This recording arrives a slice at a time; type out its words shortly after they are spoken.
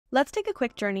Let's take a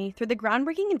quick journey through the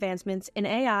groundbreaking advancements in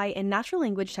AI and natural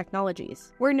language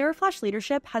technologies, where NeuraFlash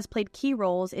leadership has played key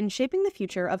roles in shaping the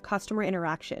future of customer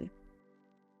interaction.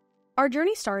 Our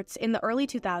journey starts in the early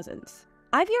 2000s.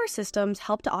 IVR systems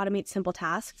help to automate simple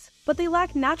tasks, but they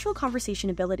lack natural conversation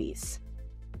abilities.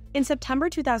 In September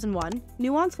 2001,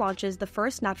 Nuance launches the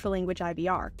first natural language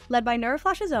IVR, led by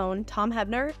NeuraFlash's own Tom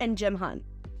Hebner and Jim Hunt.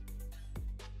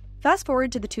 Fast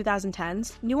forward to the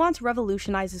 2010s, Nuance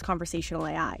revolutionizes conversational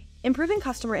AI, improving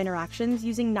customer interactions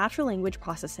using natural language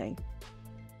processing.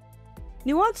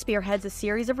 Nuance spearheads a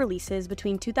series of releases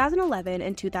between 2011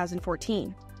 and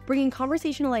 2014, bringing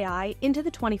conversational AI into the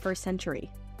 21st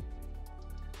century.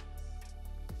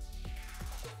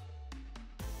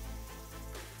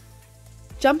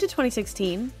 Jump to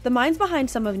 2016, the minds behind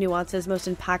some of Nuance's most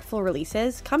impactful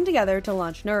releases come together to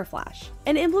launch NeuraFlash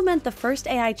and implement the first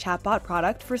AI chatbot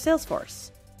product for Salesforce.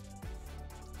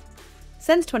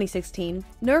 Since 2016,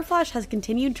 NeuraFlash has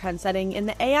continued trendsetting in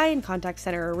the AI and contact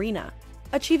center arena,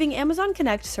 achieving Amazon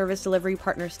Connect service delivery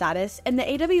partner status and the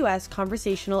AWS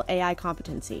conversational AI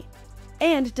competency,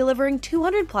 and delivering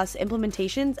 200+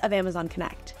 implementations of Amazon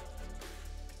Connect.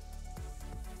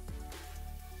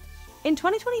 In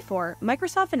 2024,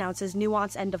 Microsoft announces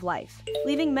Nuance end of life,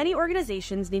 leaving many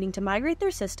organizations needing to migrate their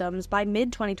systems by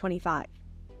mid-2025.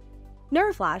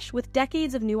 NeuraFlash, with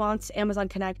decades of Nuance, Amazon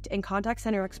Connect, and contact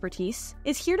center expertise,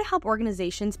 is here to help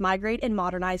organizations migrate and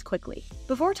modernize quickly,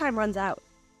 before time runs out.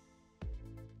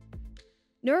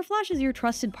 NeuraFlash is your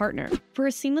trusted partner for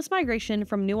a seamless migration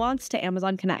from Nuance to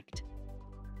Amazon Connect.